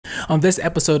On this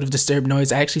episode of Disturbed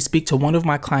Noise, I actually speak to one of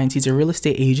my clients. He's a real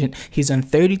estate agent. He's done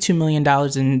 $32 million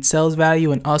in sales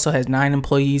value and also has 9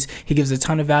 employees. He gives a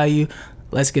ton of value.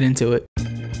 Let's get into it.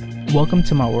 Welcome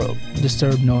to my world,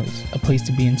 Disturbed Noise, a place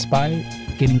to be inspired,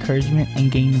 get encouragement, and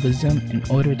gain wisdom in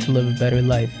order to live a better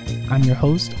life. I'm your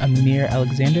host, Amir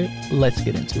Alexander. Let's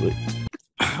get into it.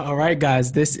 All right,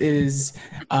 guys, this is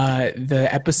the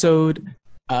episode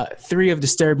 3 of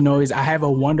Disturbed Noise. I have a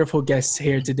wonderful guest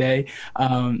here today.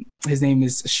 His name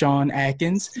is Shawn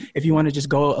Atkins. If you want to just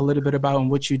go a little bit about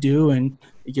what you do and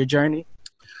your journey.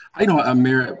 I know,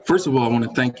 Amir. First of all, I want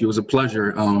to thank you. It was a pleasure.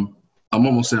 I'm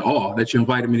almost in awe that you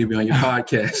invited me to be on your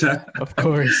podcast. Of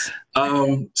course.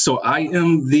 So I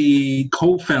am the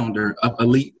co-founder of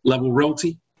Elite Level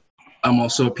Realty. I'm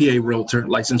also a PA realtor,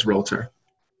 licensed realtor.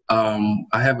 I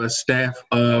have a staff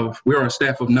we're a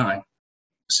staff of 9.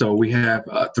 So we have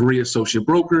 3 associate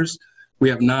brokers, we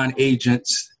have 9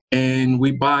 agents, and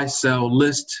we buy, sell,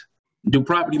 list, do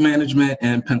property management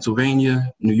in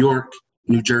Pennsylvania, New York,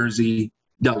 New Jersey,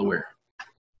 Delaware.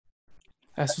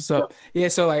 That's what's up. Yeah.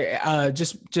 So like,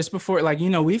 just before, like,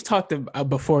 we've talked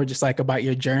before, just like about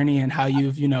your journey and how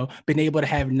you've, been able to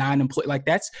have 9 employees. Like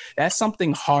that's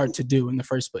something hard to do in the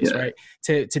first place, right?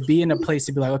 To be in a place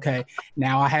to be like, okay,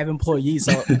 now I have employees.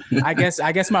 So I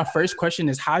guess my first question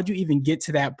is, how'd you even get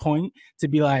to that point to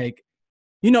be like,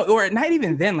 or not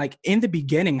even then, like in the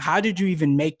beginning, how did you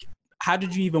even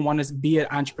want to be an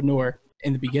entrepreneur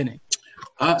in the beginning?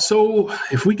 So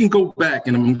if we can go back,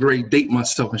 and I'm going to date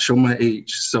myself and show my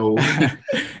age. So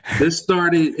this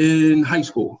started in high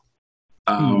school.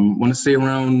 I want to say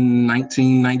around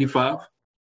 1995.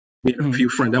 We had a few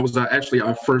friends. That was actually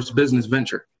our first business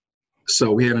venture.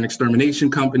 So we had an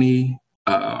extermination company.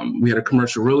 We had a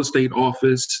commercial real estate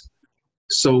office.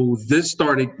 So this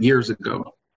started years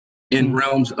ago in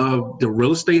realms of the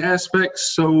real estate aspect.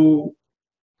 So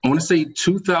I want to say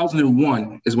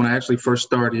 2001 is when I actually first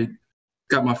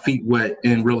got my feet wet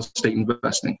in real estate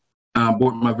investing.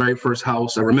 Bought my very first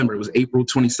house. I remember it was April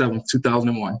 27th,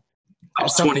 2001. I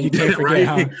was 20, right?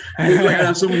 Huh? I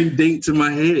have so many dates in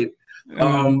my head.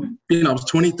 I was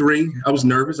 23. I was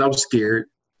nervous. I was scared.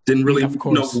 Didn't really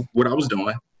know what I was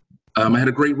doing. I had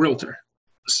a great realtor.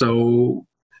 So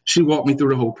she walked me through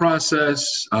the whole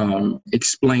process,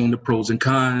 explained the pros and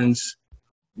cons.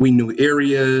 We knew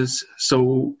areas.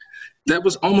 So that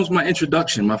was almost my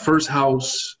introduction. My first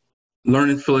house,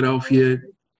 learning Philadelphia,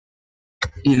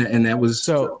 and that was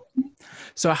so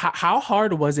how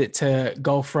hard was it to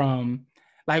go from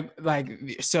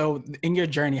so in your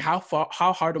journey, how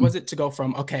hard was it to go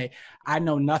from, okay, I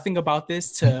know nothing about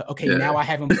this to, okay, now I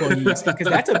have employees? Because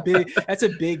that's a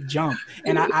big jump.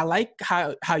 And I like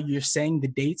how you're saying the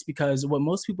dates, because what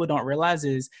most people don't realize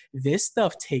is this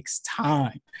stuff takes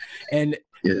time. And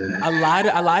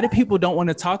a lot of people don't want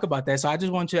to talk about that. So I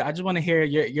just want to hear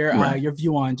your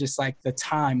view on just like the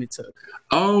time it took.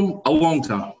 A long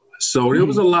time. So there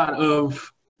was a lot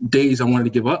of days I wanted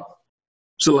to give up.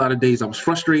 So a lot of days I was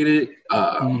frustrated.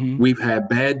 We've had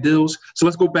bad deals. So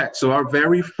let's go back. So our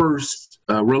very first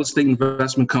real estate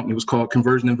investment company was called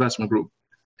Conversion Investment Group.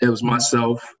 It was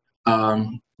myself,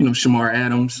 Shamar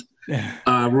Adams,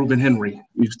 Reuben Henry.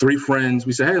 We was 3 friends.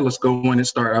 We said, hey, let's go in and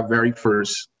start our very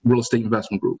first real estate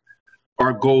investment group.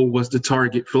 Our goal was to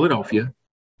target Philadelphia.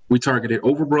 We targeted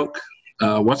Overbrook,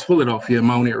 West Philadelphia,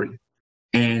 Mount Airy.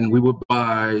 And we would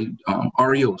buy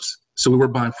REOs. So we were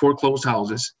buying foreclosed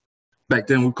houses. Back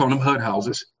then, we called them HUD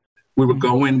houses. We would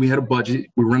go in, we had a budget,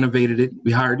 we renovated it,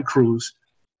 we hired the crews,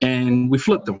 and we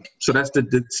flipped them. So that's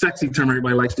the sexy term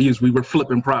everybody likes to use. We were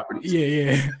flipping properties.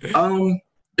 Yeah.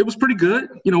 It was pretty good.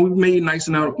 We made nice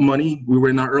amount of money. We were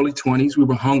in our early 20s. We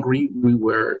were hungry. We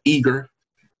were eager.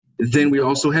 Then we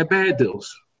also had bad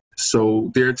deals. So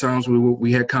there are times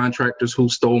we had contractors who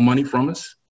stole money from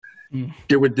us.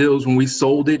 There were deals when we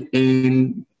sold it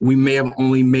and we may have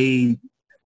only made,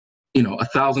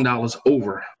 $1,000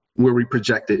 over where we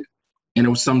projected. And there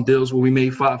was some deals where we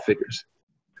made 5 figures.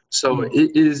 So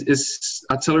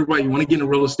I tell everybody, you want to get in a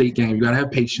real estate game, you got to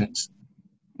have patience.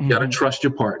 You got to trust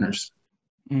your partners.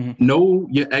 Know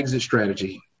your exit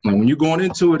strategy. Like when you're going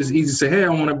into it, it's easy to say, hey, I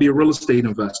want to be a real estate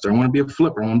investor. I want to be a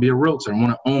flipper. I want to be a realtor. I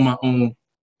want to own my own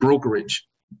brokerage.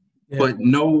 Yeah. But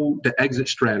know the exit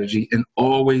strategy and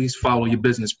always follow your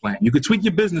business plan. You could tweak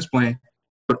your business plan,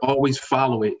 but always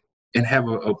follow it and have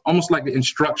almost like the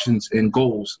instructions and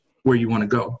goals where you want to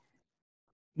go.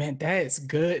 Man, that is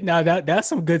good. No, that's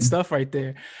some good stuff right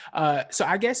there. So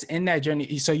I guess in that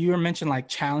journey, so you were mentioning like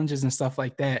challenges and stuff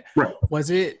like that. Right. Was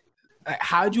it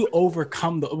how'd you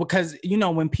overcome because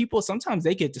when people sometimes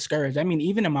they get discouraged. I mean,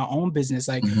 even in my own business,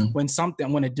 like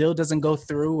when a deal doesn't go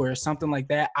through or something like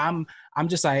that, I'm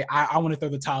just like, I want to throw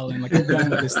the towel in, like I'm done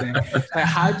with this thing. Like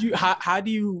how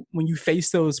do you when you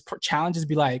face those challenges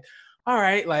be like, all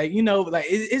right, like like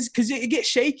it's because it gets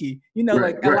shaky,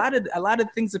 Right, like a lot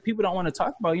of things that people don't want to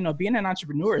talk about. Being an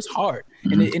entrepreneur is hard,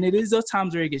 and it is those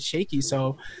times where it gets shaky.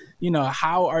 So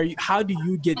how do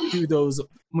you get through those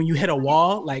when you hit a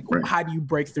wall? Like how do you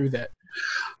break through that?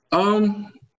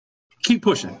 Keep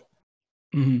pushing,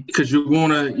 because you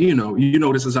want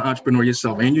to this as an entrepreneur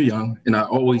yourself, and you're young, and I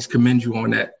always commend you on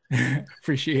that.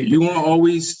 Appreciate it. You want to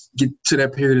always get to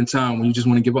that period in time when you just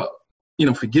want to give up.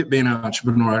 Forget being an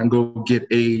entrepreneur and go get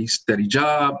a steady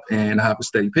job and have a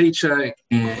steady paycheck.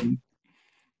 And,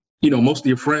 most of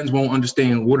your friends won't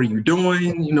understand, what are you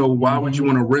doing? Why would you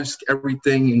want to risk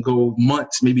everything and go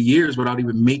months, maybe years without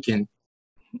even making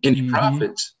any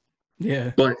profits?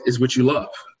 Yeah. But it's what you love.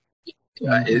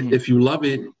 If you love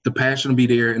it, the passion will be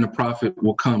there and the profit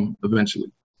will come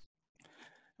eventually.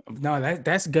 No,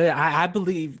 that's good. I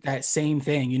believe that same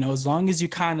thing, as long as you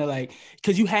kind of like,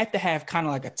 because you have to have kind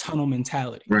of like a tunnel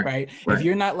mentality, right? If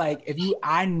you're not like,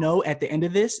 I know at the end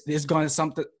of this, there's going to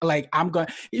something like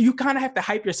you kind of have to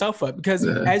hype yourself up because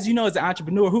as you know, as an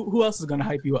entrepreneur, who else is going to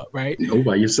hype you up, right?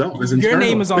 By yourself. Your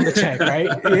name is on the check, right?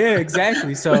 Yeah,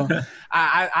 exactly. So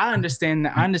I understand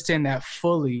that. I understand that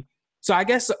fully. So I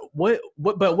guess what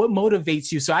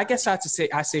motivates you? So I guess I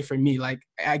say for me, like,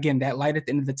 again, that light at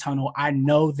the end of the tunnel, I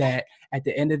know that at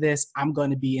the end of this, I'm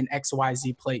going to be in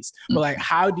XYZ place. But like,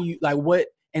 how do you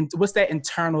what's that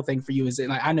internal thing for you? Is it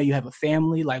like, I know you have a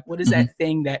family, like what is that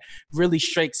thing that really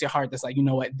shakes your heart? That's like,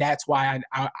 that's why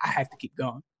I have to keep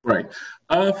going. Right.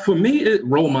 For me,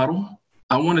 role model.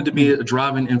 I wanted to be a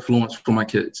driving influence for my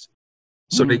kids.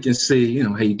 So they can see,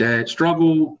 hey, dad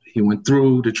struggled. He went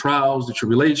through the trials, the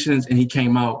tribulations, and he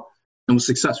came out and was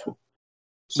successful.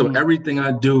 So everything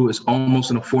I do is almost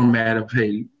in a format of,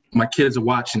 hey, my kids are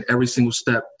watching every single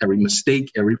step, every mistake,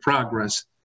 every progress,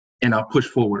 and I'll push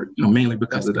forward, mainly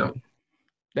because of them.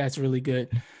 That's really good.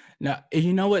 Now,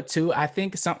 you know what, too? I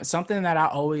think something that I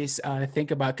always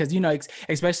think about, because,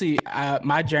 especially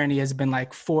my journey has been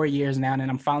like 4 years now, and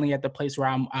I'm finally at the place where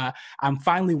I'm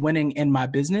finally winning in my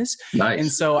business. Nice.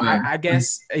 And so I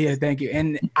guess, yeah, thank you.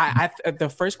 And the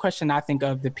first question I think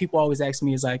of that people always ask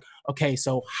me is like, okay,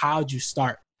 so how'd you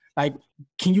start? Like,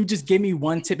 can you just give me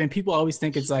one tip? And people always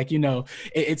think it's like,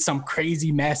 it's some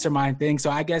crazy mastermind thing. So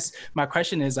I guess my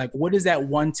question is like, what is that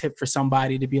one tip for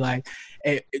somebody to be like,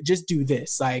 hey, just do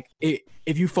this? Like,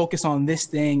 if you focus on this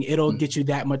thing, it'll get you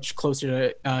that much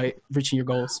closer to reaching your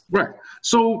goals. Right.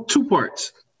 So 2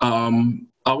 parts. I've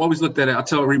always looked at it. I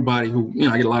tell everybody who,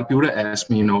 I get a lot of people that ask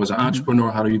me, as an entrepreneur,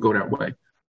 how do you go that way?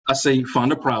 I say,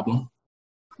 find a problem,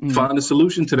 find a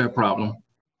solution to that problem,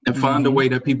 and find a way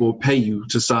that people will pay you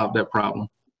to solve that problem.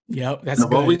 Yep, that's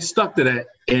I've always stuck to that.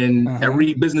 And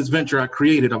every business venture I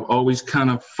created, I've always kind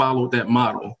of followed that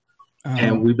model.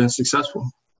 And we've been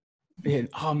successful. Yeah.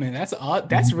 Oh, man,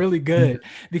 that's really good.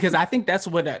 Because I think that's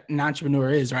what an entrepreneur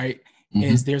is, right?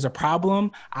 Is there's a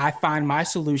problem, I find my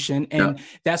solution. And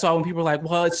that's why when people are like,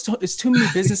 well, it's too many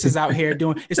businesses out here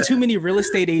it's too many real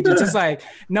estate agents. It's like,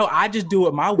 no, I just do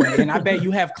it my way. And I bet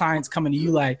you have clients coming to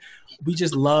you like, we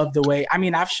just love the way, I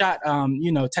mean, I've shot,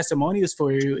 testimonials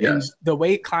for you, and the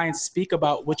way clients speak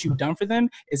about what you've done for them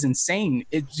is insane.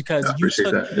 It's because you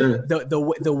took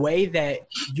the way that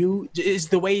is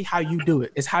the way how you do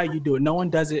it. It's how you do it. No one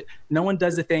does it. No one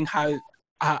does the thing how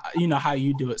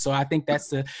you do it. So I think that's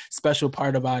the special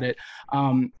part about it.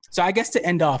 So I guess to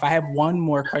end off, I have one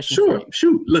more question. Sure, for you.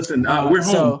 Shoot. Listen, we're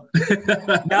home.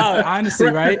 No, honestly,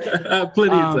 right?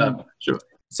 Plenty of time. Sure.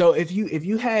 So if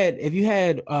you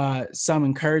had some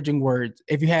encouraging words,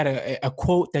 if you had a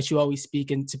quote that you always speak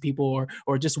into people,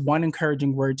 or just one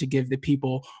encouraging word to give the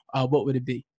people, what would it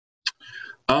be?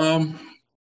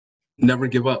 Never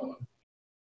give up.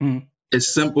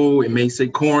 It's simple. It may say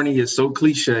corny. It's so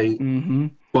cliche.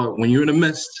 But when you're in the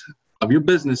midst of your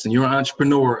business and you're an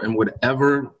entrepreneur, and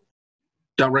whatever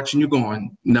direction you're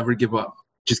going, never give up.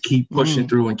 Just keep pushing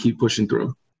through and keep pushing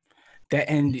through.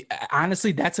 And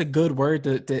honestly, that's a good word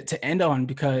to end on,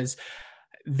 because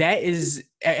that is,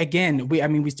 again,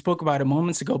 we spoke about it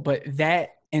moments ago, but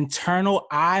that internal,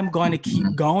 I'm going to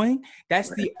keep going. That's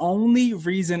the only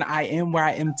reason I am where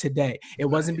I am today. It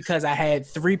wasn't because I had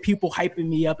 3 people hyping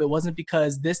me up. It wasn't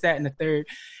because this, that, and the third.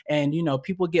 And,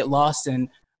 people get lost and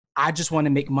I just want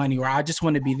to make money, or I just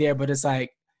want to be there. But it's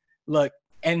like, look,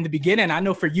 in the beginning, I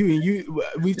know for you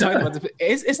and we've talked about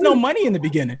this, it's no money in the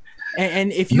beginning.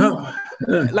 And if you,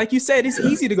 like you said, it's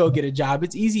easy to go get a job.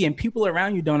 It's easy, and people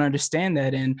around you don't understand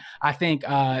that. And I think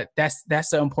that's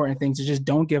the important thing, to just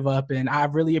don't give up. And I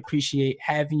really appreciate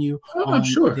having you on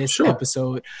this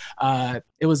episode.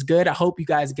 It was good. I hope you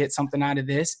guys get something out of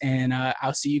this, and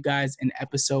I'll see you guys in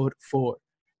episode 4.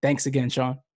 Thanks again,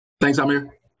 Shawn. Thanks,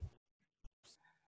 Amir.